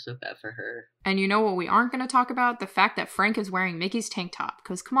feel so bad for her. And you know what we aren't going to talk about? The fact that Frank is wearing Mickey's tank top.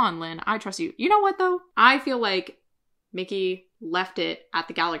 Because, come on, Lynn, I trust you. You know what, though? I feel like Mickey left it at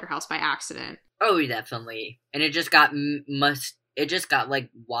the Gallagher house by accident. Oh, definitely. And it just got like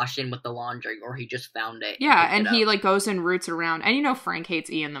washed in with the laundry, or he just found it. Yeah, and he like goes and roots around. And you know Frank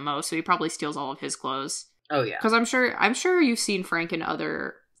hates Ian the most, so he probably steals all of his clothes. Oh, yeah. Because I'm sure you've seen Frank in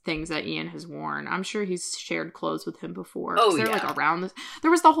other things that Ian has worn. I'm sure he's shared clothes with him before. Oh, they're yeah. like around this.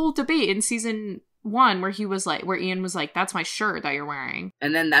 There was the whole debate in season 1 where where Ian was like, "That's my shirt that you're wearing,"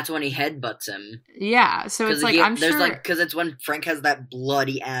 and then that's when he headbutts him. Yeah, so it's like because it's when Frank has that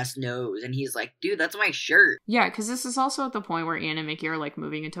bloody ass nose, and he's like, "Dude, that's my shirt." Yeah, because this is also at the point where Ian and Mickey are like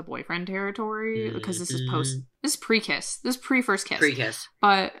moving into boyfriend territory, because this is pre-kiss, this is pre-first kiss,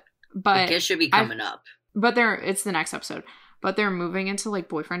 but the kiss should be coming up. But it's the next episode. But they're moving into, like,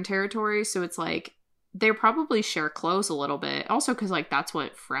 boyfriend territory, so it's, like, they probably share clothes a little bit. Also, because, like, that's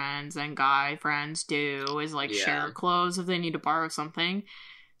what friends and guy friends do, is, like, share clothes if they need to borrow something.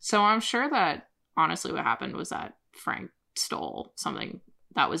 So I'm sure that, honestly, what happened was that Frank stole something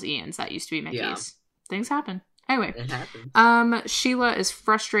that was Ian's that used to be Mickey's. Yeah. Things happen. Anyway. It happens. Sheila is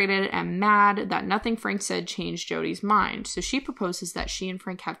frustrated and mad that nothing Frank said changed Jody's mind. So she proposes that she and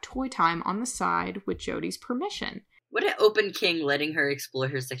Frank have toy time on the side with Jody's permission. What an open king, letting her explore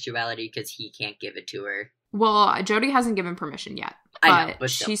her sexuality because he can't give it to her. Well, Jody hasn't given permission yet. I know, but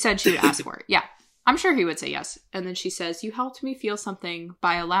she said she would ask for it. Yeah. I'm sure he would say yes. And then she says, "You helped me feel something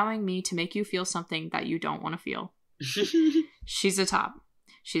by allowing me to make you feel something that you don't want to feel." She's a top.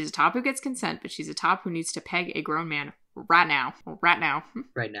 She's a top who gets consent, but she's a top who needs to peg a grown man right now. Right now.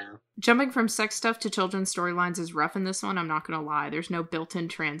 Right now. Jumping from sex stuff to children's storylines is rough in this one, I'm not going to lie. There's no built-in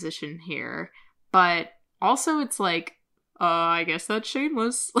transition here. But also, it's like, I guess that's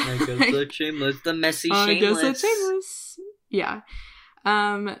shameless. I guess that's shameless. The messy shameless. I guess that's shameless. Yeah.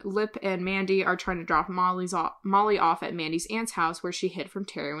 Lip and Mandy are trying to drop Molly off at Mandy's aunt's house where she hid from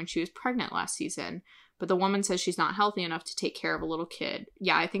Terry when she was pregnant last season. But the woman says she's not healthy enough to take care of a little kid.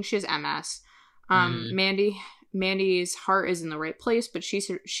 Yeah, I think she has MS. Mandy's heart is in the right place, but she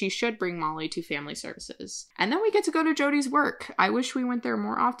should bring Molly to family services. And then we get to go to Jody's work. I wish we went there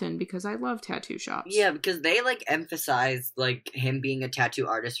more often because I love tattoo shops. Yeah, because they like emphasize like him being a tattoo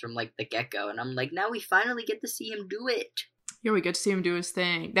artist from like the get-go, and I'm like, now we finally get to see him do it. Yeah, we get to see him do his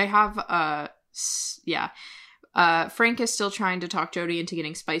thing. They have Frank is still trying to talk Jody into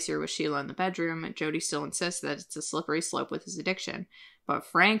getting spicier with Sheila in the bedroom, and Jody still insists that it's a slippery slope with his addiction. But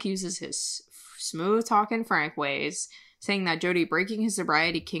Frank uses his smooth-talking Frank ways, saying that Jody breaking his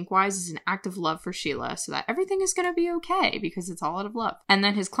sobriety kink-wise is an act of love for Sheila, so that everything is going to be okay, because it's all out of love. And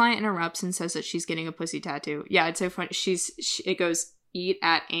then his client interrupts and says that she's getting a pussy tattoo. Yeah, it's so funny. It goes, "Eat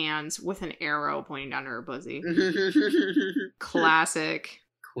at Anne's," with an arrow pointing down to her pussy. Classic.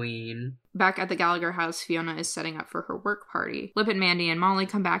 Queen. Back at the Gallagher house, Fiona is setting up for her work party. Lip and Mandy and Molly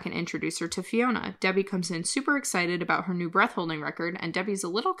come back and introduce her to Fiona. Debbie comes in super excited about her new breath-holding record, and Debbie's a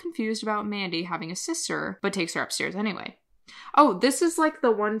little confused about Mandy having a sister, but takes her upstairs anyway. Oh, this is like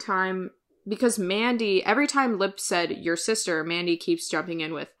the one time, because Mandy, every time Lip said, "your sister," Mandy keeps jumping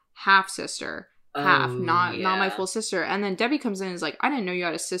in with half-sister. Not my full sister. And then Debbie comes in and is like, "I didn't know you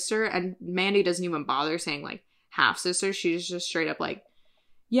had a sister," and Mandy doesn't even bother saying, like, half-sister. She's just straight up like,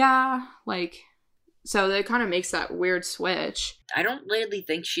 "Yeah, like, So that kind of makes that weird switch. I don't really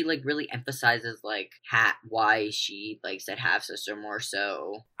think she, like, really emphasizes, like, why she, like, said half-sister more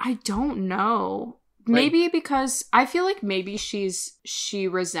so. I don't know. Like, maybe because I feel like maybe she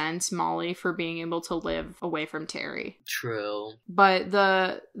resents Molly for being able to live away from Terry. True. But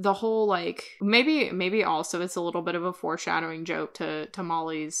the whole, like, maybe also it's a little bit of a foreshadowing joke to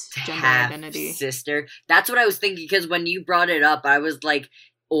Molly's gender identity. Sister. That's what I was thinking, because when you brought it up, I was like,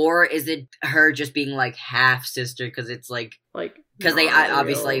 or is it her just being, like, half-sister? Because it's, like... Because they,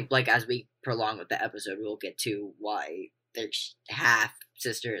 obviously, like, as we prolong with the episode, we'll get to why their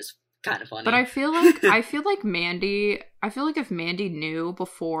half-sister is kind of funny. But I feel like if Mandy knew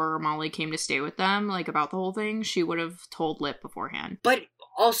before Molly came to stay with them, like, about the whole thing, she would have told Lip beforehand. But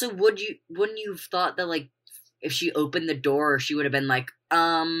also, wouldn't you have thought that, like, if she opened the door, she would have been like,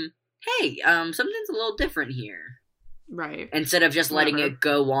 hey, something's a little different here. Right. Instead of just letting it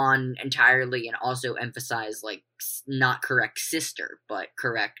go on entirely and also emphasize, like, not correct sister, but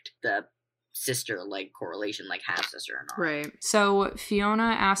correct the sister, like, correlation, like half-sister or not. Right. So Fiona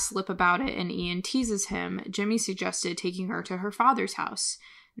asks Lip about it and Ian teases him. Jimmy suggested taking her to her father's house.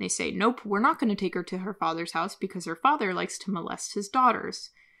 And they say, nope, we're not going to take her to her father's house because her father likes to molest his daughters.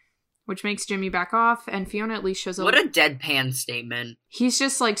 Which makes Jimmy back off, and Fiona at least shows What a deadpan statement. He's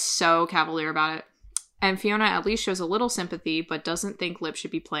just, like, so cavalier about it. And Fiona at least shows a little sympathy, but doesn't think Lip should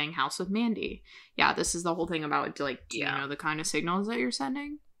be playing house with Mandy. Yeah, this is the whole thing about, like, do you know the kind of signals that you're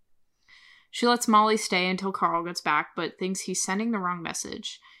sending? She lets Molly stay until Carl gets back, but thinks he's sending the wrong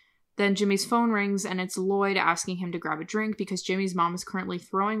message. Then Jimmy's phone rings, and it's Lloyd asking him to grab a drink because Jimmy's mom is currently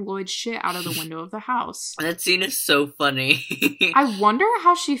throwing Lloyd's shit out of the window of the house. That scene is so funny. I wonder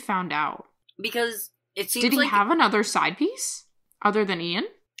how she found out. Because it seems Did he have another side piece? Other than Ian?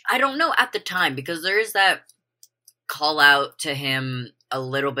 I don't know at the time, because there is that call out to him a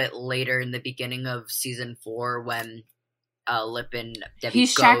little bit later in the beginning of season 4 when Lip and Debbie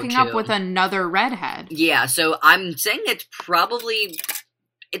He's shacking up with another redhead. Yeah, so I'm saying it's probably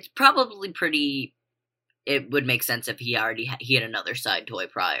pretty... It would make sense if he had another side toy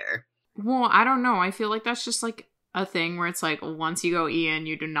prior. Well, I don't know. I feel like that's just, like, a thing where it's like, once you go Ian,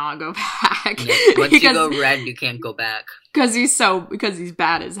 you do not go back. Yeah, once you go red, you can't go back. Because he's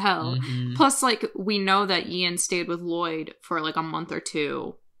bad as hell. Mm-hmm. Plus, like, we know that Ian stayed with Lloyd for, like, a month or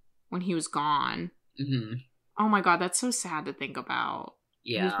two when he was gone. Mm-hmm. Oh my god, that's so sad to think about.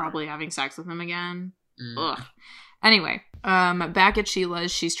 Yeah. He's probably having sex with him again. Ugh. Anyway, back at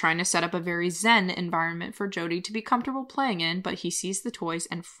Sheila's, she's trying to set up a very zen environment for Jody to be comfortable playing in, but he sees the toys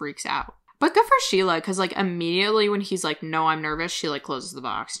and freaks out. But good for Sheila, because, like, immediately when he's like, no, I'm nervous, she, like, closes the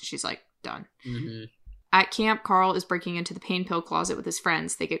box. And she's like, done. Mm-hmm. At camp, Carl is breaking into the pain pill closet with his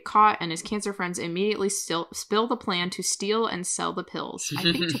friends. They get caught, and his cancer friends immediately spill the plan to steal and sell the pills. I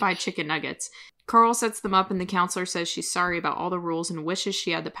think to buy chicken nuggets. Carl sets them up, and the counselor says she's sorry about all the rules and wishes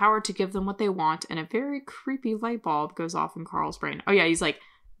she had the power to give them what they want, and a very creepy light bulb goes off in Carl's brain. Oh yeah, he's like,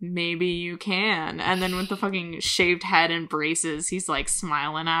 maybe you can. And then with the fucking shaved head and braces, he's like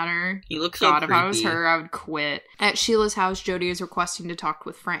smiling at her. He looks so creepy. God, if I was her, I would quit. At Sheila's house, Jody is requesting to talk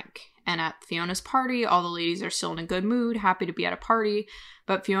with Frank. And at Fiona's party, all the ladies are still in a good mood, happy to be at a party.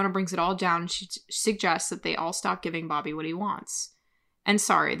 But Fiona brings it all down and she suggests that they all stop giving Bobby what he wants. And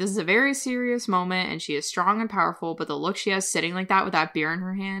sorry, this is a very serious moment and she is strong and powerful, but the look she has sitting like that with that beer in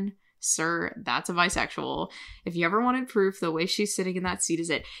her hand, sir, that's a bisexual. If you ever wanted proof, the way she's sitting in that seat is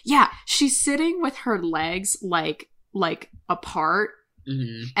it. Yeah, she's sitting with her legs like apart,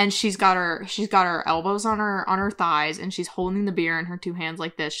 and she's got her elbows on her thighs, and she's holding the beer in her two hands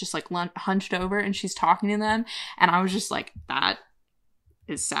like this, just like hunched over, and she's talking to them. And I was just like, that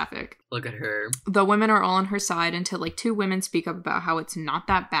is sapphic. Look at her. The women are all on her side until like two women speak up about how it's not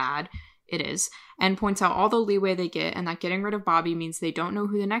that bad. It is, and points out all the leeway they get, and that getting rid of Bobby means they don't know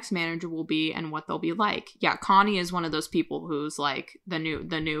who the next manager will be and what they'll be like. Yeah, Connie is one of those people who's like the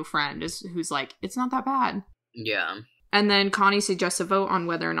new friend who's like, it's not that bad. Yeah. And then Connie suggests a vote on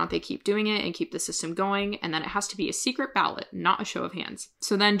whether or not they keep doing it and keep the system going, and then it has to be a secret ballot, not a show of hands.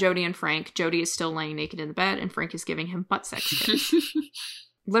 So then Jody and Frank. Jody is still laying naked in the bed, and Frank is giving him butt sex tips.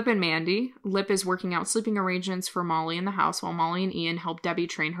 Lip and Mandy. Lip is working out sleeping arrangements for Molly in the house while Molly and Ian help Debbie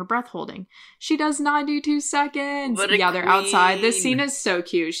train her breath holding. She does 92 seconds. Yeah, they're outside. This scene is so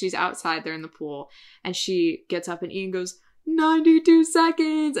cute. She's outside. They're in the pool. And she gets up and Ian goes, 92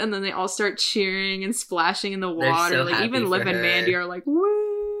 seconds. And then they all start cheering and splashing in the water. So like even Lip and Mandy are like,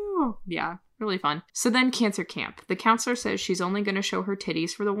 woo. Yeah. Really fun. So then cancer camp. The counselor says she's only going to show her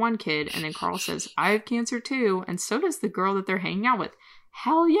titties for the one kid. And then Carl says, I have cancer too. And so does the girl that they're hanging out with.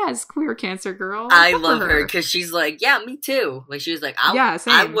 Hell yes, queer cancer girl. I love her because she's like, yeah, me too. Like, she's like,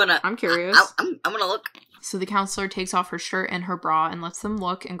 I'm curious. I'm gonna look. So the counselor takes off her shirt and her bra and lets them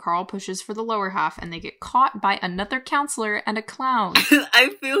look, and Carl pushes for the lower half, and they get caught by another counselor and a clown.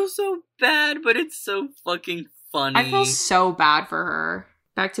 I feel so bad, but it's so fucking funny. I feel so bad for her.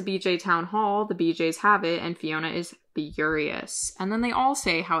 Back to BJ Town Hall, the BJs have it, and Fiona is furious. And then they all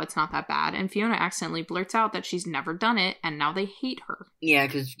say how it's not that bad, and Fiona accidentally blurts out that she's never done it, and now they hate her. Yeah,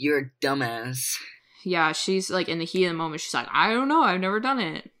 because you're a dumbass. Yeah, she's like, in the heat of the moment, she's like, I don't know, I've never done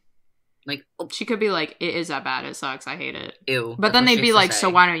it. Like, oh. She could be like, it is that bad, it sucks, I hate it. Ew. But then they'd be like, so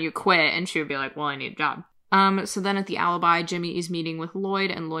why don't you quit? And she would be like, well, I need a job. So then at the Alibi, Jimmy is meeting with Lloyd,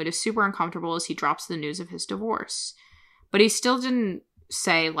 and Lloyd is super uncomfortable as he drops the news of his divorce. But he still didn't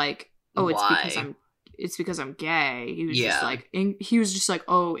say like, oh, it's because I'm gay. He was just like,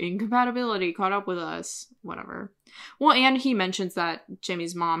 oh, incompatibility caught up with us, whatever. Well, and he mentions that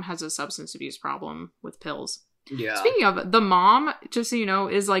Jimmy's mom has a substance abuse problem with pills. Yeah. Speaking of, the mom, just so you know,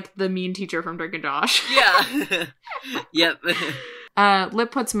 is like the mean teacher from Drake and Josh. Yeah. Yep.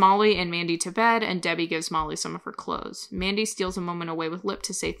 Lip puts Molly and Mandy to bed, and Debbie gives Molly some of her clothes. Mandy steals a moment away with Lip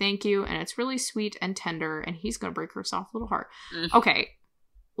to say thank you, and it's really sweet and tender, and he's gonna break her soft little heart. Okay,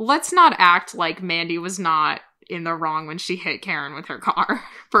 let's not act like Mandy was not in the wrong when she hit Karen with her car,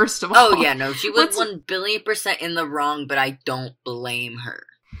 first of all. Oh, yeah, no, she was 1,000,000,000% in the wrong, but I don't blame her.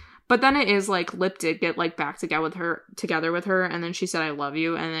 But then it is like, Lip did get like back together with her, and then she said, I love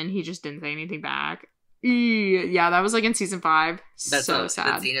you, and then he just didn't say anything back. Yeah, that was like in season 5. That's so sad.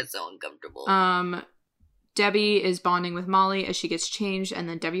 That scene is so uncomfortable. Debbie is bonding with Molly as she gets changed, and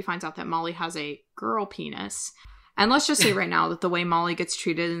then Debbie finds out that Molly has a girl penis. And let's just say right now that the way Molly gets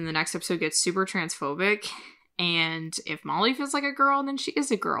treated in the next episode gets super transphobic. And if Molly feels like a girl, then she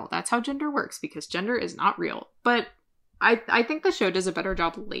is a girl. That's how gender works, because gender is not real. But I think the show does a better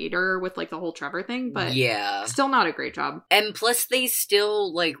job later with, like, the whole Trevor thing, but yeah, still not a great job. And plus, they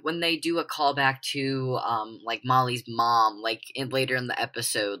still, like, when they do a callback to, like, Molly's mom, like, later in the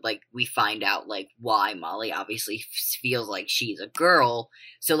episode, like, we find out, like, why Molly obviously feels like she's a girl.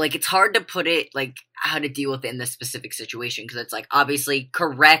 So, like, it's hard to put it, like, how to deal with it in this specific situation, because it's, like, obviously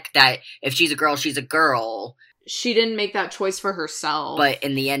correct that if she's a girl, she's a girl. She didn't make that choice for herself. But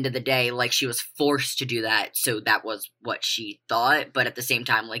in the end of the day, like, she was forced to do that, so that was what she thought. But at the same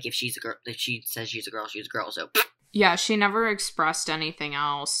time, like, if she's a girl, if she says she's a girl, she's a girl, so... Yeah, she never expressed anything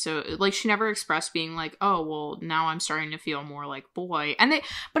else. So, like, she never expressed being like, oh, well, now I'm starting to feel more like boy.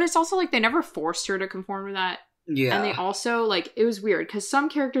 But it's also, like, they never forced her to conform to that. Yeah. And they also, like, it was weird, because some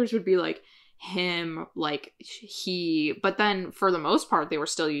characters would be like, him, like, he, but then for the most part they were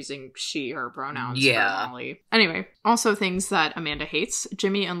still using she, her pronouns. Yeah. For Molly. Anyway, also things that Amanda hates.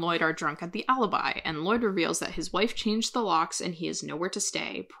 Jimmy and Lloyd are drunk at the Alibi, and Lloyd reveals that his wife changed the locks and he is nowhere to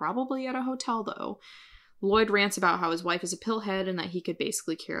stay, probably at a hotel though. Lloyd rants about how his wife is a pillhead and that he could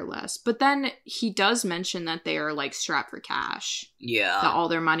basically care less, but then he does mention that they are, like, strapped for cash. Yeah. That all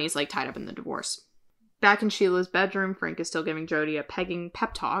their money is, like, tied up in the divorce. Back in Sheila's bedroom, Frank is still giving Jody a pegging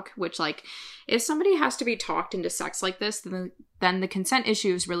pep talk, which, like, if somebody has to be talked into sex like this, then the consent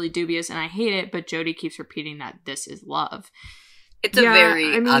issue is really dubious, and I hate it, but Jody keeps repeating that this is love. It's a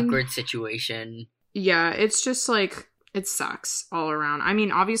very awkward situation. Yeah, it's just, like, it sucks all around. I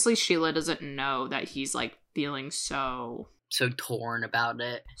mean, obviously Sheila doesn't know that he's, like, feeling so torn about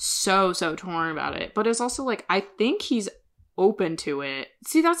it. So torn about it. But it's also, like, I think he's open to it.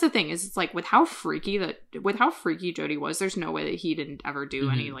 See, that's the thing, is it's like with how freaky Jody was, there's no way that he didn't ever do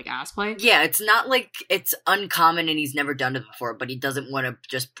any, like, ass play. Yeah, it's not like it's uncommon and he's never done it before, but he doesn't want to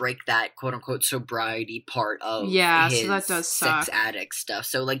just break that quote unquote sobriety part of his so that does suck. Sex addict stuff.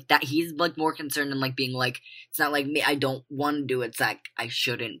 So, like, that he's, like, more concerned in, like, being like, it's not like me, I don't want to do it, it's like I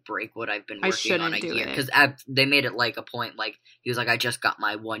shouldn't break what I've been working on a year, because they made it like a point, like he was like, I just got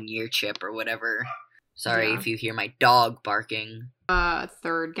my 1-year chip or whatever. Sorry if you hear my dog barking.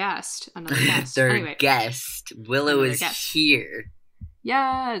 Third guest. Another guest. Guest. Willow is here.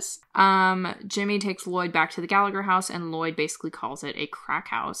 Yes. Jimmy takes Lloyd back to the Gallagher house, and Lloyd basically calls it a crack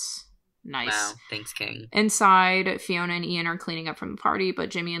house. Nice. Wow. Thanks, King. Inside, Fiona and Ian are cleaning up from the party,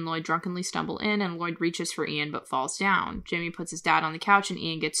 but Jimmy and Lloyd drunkenly stumble in, and Lloyd reaches for Ian but falls down. Jimmy puts his dad on the couch, and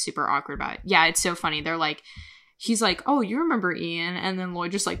Ian gets super awkward about it. Yeah, it's so funny. They're like, he's like, oh, you remember Ian? And then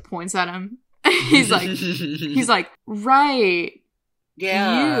Lloyd just, like, points at him. he's like, right.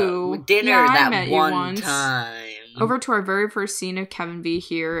 Yeah. You. Dinner that one time. Over to our very first scene of Kevin V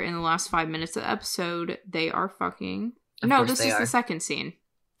here. In the last 5 minutes of the episode, they are fucking. No, this is the second scene.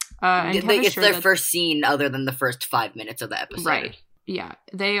 And it's their first scene other than the first 5 minutes of the episode. Right. Yeah,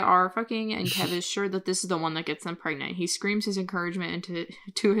 they are fucking, and Kev is sure that this is the one that gets them pregnant. He screams his encouragement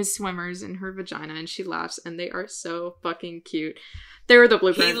to his swimmers in her vagina, and she laughs, and they are so fucking cute. They were the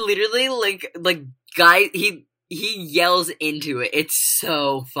blueprint. He literally, like, guy, he yells into it. It's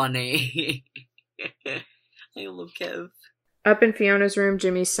so funny. I love Kev. Up in Fiona's room,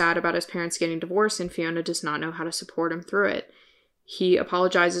 Jimmy's sad about his parents getting divorced, and Fiona does not know how to support him through it. He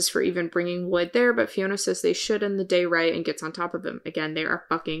apologizes for even bringing Lloyd there, but Fiona says they should end the day right and gets on top of him. Again, they are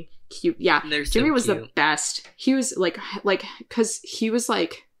fucking cute. Yeah, Jimmy was the best. He was like, because he was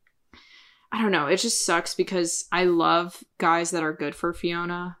like, I don't know. It just sucks because I love guys that are good for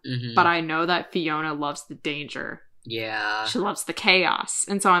Fiona, but I know that Fiona loves the danger. Yeah. She loves the chaos.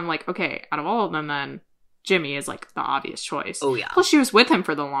 And so I'm like, okay, out of all of them, then Jimmy is like the obvious choice. Oh, yeah. Plus, she was with him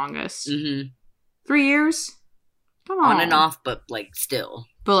for the longest. 3 years? Come on. On and off, but like still.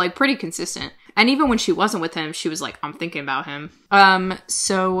 But like pretty consistent. And even when she wasn't with him, she was like, I'm thinking about him.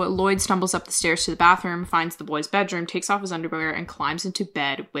 So Lloyd stumbles up the stairs to the bathroom, finds the boy's bedroom, takes off his underwear, and climbs into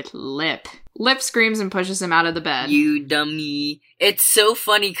bed with Lip. Lip screams and pushes him out of the bed. You dummy. It's so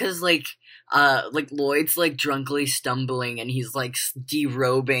funny because like Lloyd's like drunkenly stumbling and he's like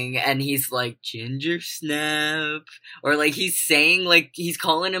derobing and he's like ginger snap, or like he's saying like he's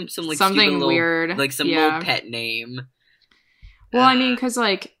calling him some like something little, weird, like some little pet name. Well, I mean, because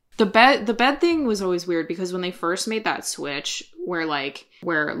like the bed thing was always weird because when they first made that switch where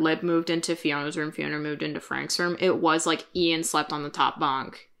Lip moved into Fiona's room, Fiona moved into Frank's room, it was like Ian slept on the top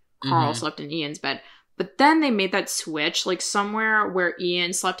bunk, Carl slept in Ian's bed. But then they made that switch, like, somewhere where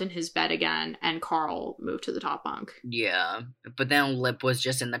Ian slept in his bed again, and Carl moved to the top bunk. Yeah, but then Lip was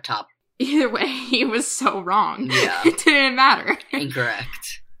just in the top. Either way, he was so wrong. Yeah. It didn't matter.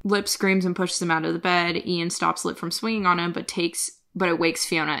 Incorrect. Lip screams and pushes him out of the bed. Ian stops Lip from swinging on him, but it wakes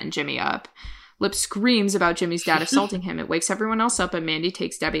Fiona and Jimmy up. Lip screams about Jimmy's dad assaulting him. It wakes everyone else up, and Mandy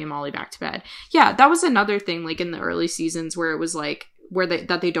takes Debbie and Molly back to bed. Yeah, that was another thing, like, in the early seasons where it was, like,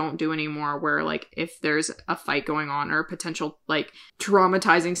 that they don't do anymore, where like if there's a fight going on or a potential like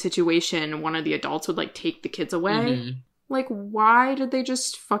traumatizing situation, one of the adults would like take the kids away. Like, why did they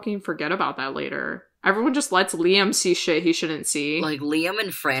just fucking forget about that later? Everyone just lets Liam see shit he shouldn't see. Like, Liam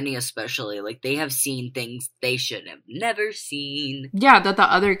and Franny especially, like, they have seen things they should have never seen. Yeah, that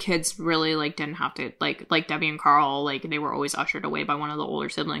the other kids really, like, didn't have to, like Debbie and Carl, like, they were always ushered away by one of the older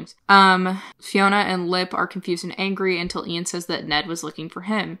siblings. Fiona and Lip are confused and angry until Ian says that Ned was looking for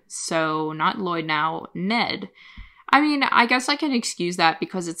him. So, not Lloyd now, Ned. I mean, I guess I can excuse that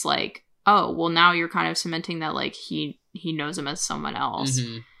because it's like, oh, well, now you're kind of cementing that, like, he knows him as someone else.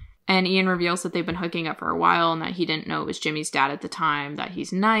 And Ian reveals that they've been hooking up for a while and that he didn't know it was Jimmy's dad at the time, that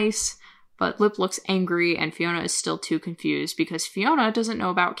he's nice. But Lip looks angry and Fiona is still too confused because Fiona doesn't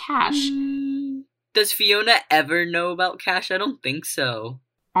know about Cash. Does Fiona ever know about Cash? I don't think so.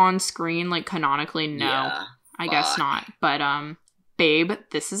 On screen, like, canonically, no. Yeah, I guess not. But, babe,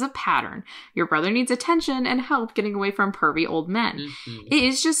 this is a pattern. Your brother needs attention and help getting away from pervy old men. It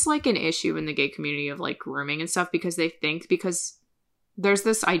is just, like, an issue in the gay community of, like, grooming and stuff because they think there's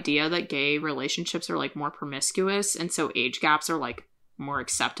this idea that gay relationships are, like, more promiscuous, and so age gaps are, like, more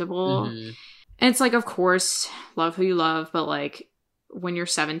acceptable. And it's, like, of course, love who you love, but, like, when you're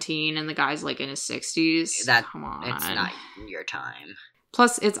 17 and the guy's, like, in his 60s, come on. It's not your time.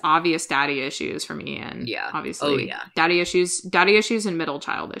 Plus, it's obvious daddy issues from Ian. Yeah. Obviously. Oh, yeah. Daddy issues and middle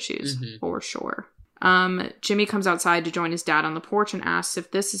child issues, for sure. Jimmy comes outside to join his dad on the porch and asks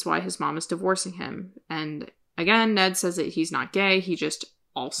if this is why his mom is divorcing him. And again, Ned says that he's not gay, he just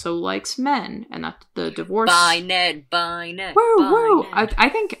also likes men, and that the divorce. Bye, Ned. Bye, Ned. Woo, bye, woo. Ned.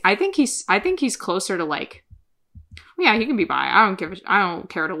 I think he's closer to like. Yeah, he can be bi. I don't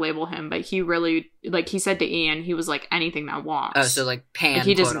care to label him, but he really, like, he said to Ian, he was like anything that walks. Oh, so like pan. Like,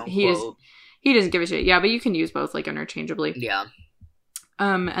 he doesn't give a shit. Yeah, but you can use both like interchangeably. Yeah.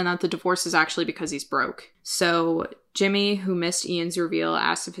 And that the divorce is actually because he's broke. So Jimmy, who missed Ian's reveal,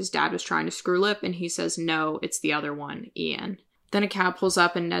 asks if his dad was trying to screw Lip, and he says no, it's the other one, Ian. Then a cab pulls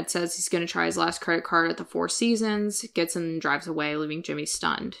up and Ned says he's going to try his last credit card at the Four Seasons, gets in and drives away, leaving Jimmy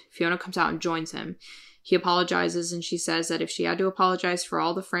stunned. Fiona comes out and joins him. He apologizes, and she says that if she had to apologize for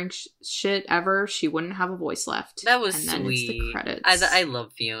all the Frank shit ever, she wouldn't have a voice left. That was and then sweet. It's the credits. I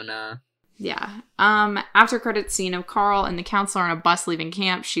love Fiona. Yeah. After credits scene of Carl and the counselor on a bus leaving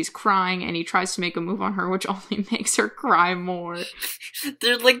camp, she's crying, and he tries to make a move on her, which only makes her cry more.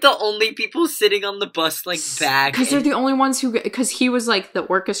 They're like the only people sitting on the bus, like, back. Because they're the only ones because he was like the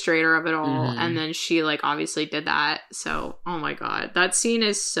orchestrator of it all, and then she like obviously did that. So, oh my god, that scene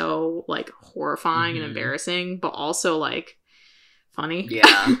is so like horrifying and embarrassing, but also like funny.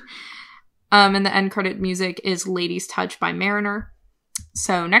 Yeah. And the end credit music is Lady's Touch by Mariner.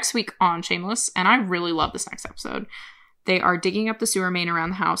 So next week on Shameless, and I really love this next episode, they are digging up the sewer main around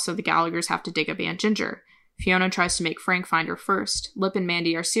the house, so the Gallaghers have to dig up Aunt Ginger. Fiona tries to make Frank find her first. Lip and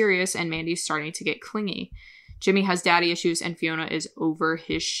Mandy are serious, and Mandy's starting to get clingy. Jimmy has daddy issues, and Fiona is over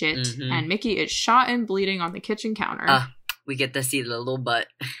his shit. Mm-hmm. And Mickey is shot and bleeding on the kitchen counter. We get to see the little butt.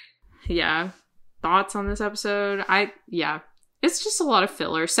 Yeah. Thoughts on this episode? It's just a lot of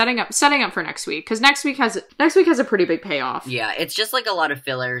filler, setting up for next week, because next week has a pretty big payoff. Yeah, it's just like a lot of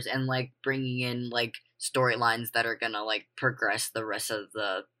fillers and like bringing in like storylines that are gonna like progress the rest of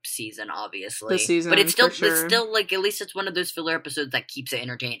the season, obviously. But it's still like, at least it's one of those filler episodes that keeps it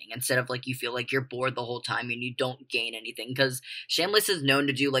entertaining instead of like you feel like you're bored the whole time and you don't gain anything. Because Shameless is known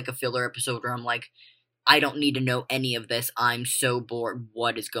to do like a filler episode where I'm like, I don't need to know any of this. I'm so bored.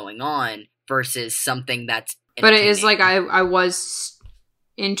 What is going on? Versus something that's But it is like I was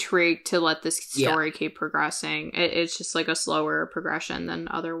intrigued to let this story keep progressing. It's just like a slower progression than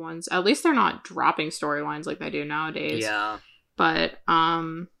other ones. At least they're not dropping storylines like they do nowadays. Yeah. But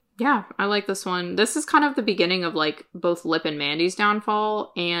yeah, I like this one. This is kind of the beginning of like both Lip and Mandy's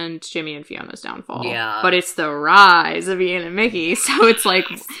downfall and Jimmy and Fiona's downfall. Yeah. But it's the rise of Ian and Mickey. So it's like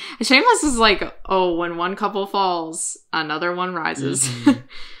Shameless is like, oh, when one couple falls, another one rises. Mm-hmm.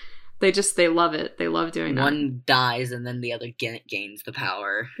 They love it. They love doing that. One dies and then the other gains the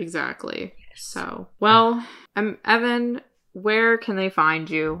power. Exactly. Yes. So, well, Evan, where can they find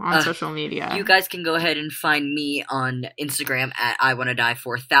you on social media? You guys can go ahead and find me on Instagram at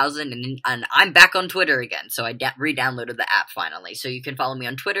IWannaDie4000, and I'm back on Twitter again. So I re-downloaded the app finally. So you can follow me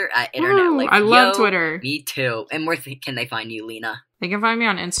on Twitter at InternetLifeYo. I love Twitter. Me too. And where can they find you, Lena? They can find me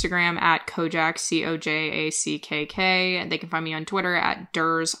on Instagram at Kojak, Cojackk. And they can find me on Twitter at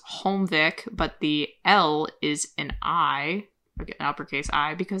DursHolmvik, but the L is an I, an uppercase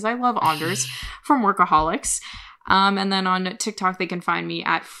I, because I love Anders from Workaholics. And then on TikTok, they can find me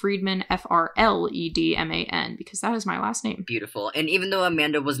at Friedman, Fredman, because that is my last name. Beautiful. And even though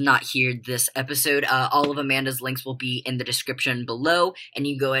Amanda was not here this episode, all of Amanda's links will be in the description below. And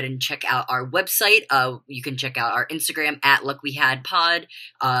you can go ahead and check out our website. You can check out our Instagram at LuckWeHadPod.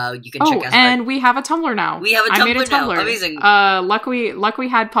 You can check out we have a Tumblr now. We have a Tumblr now. Amazing.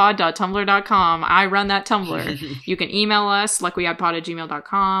 LuckWeHadPod.tumblr.com. I run that Tumblr. You can email us,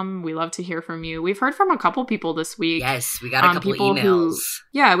 luckyhadpod@gmail.com. We love to hear from you. We've heard from a couple people this week. Yes, we got a couple emails.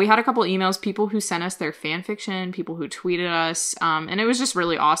 We had a couple emails, people who sent us their fan fiction, people who tweeted us, and it was just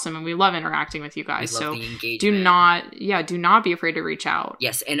really awesome, and we love interacting with you guys. So do not be afraid to reach out.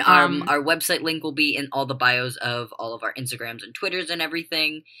 Yes, and our website link will be in all the bios of all of our Instagrams and Twitters and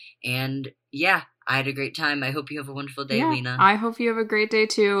everything. And yeah, I had a great time. I hope you have a wonderful day, Lena. I hope you have a great day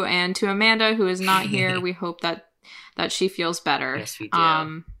too. And to Amanda, who is not here, we hope that she feels better. Yes, we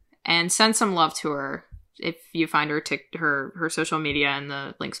do. And send some love to her. If you find her social media in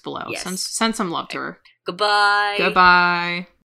the links below. Yes. Send some love to her. Goodbye. Goodbye.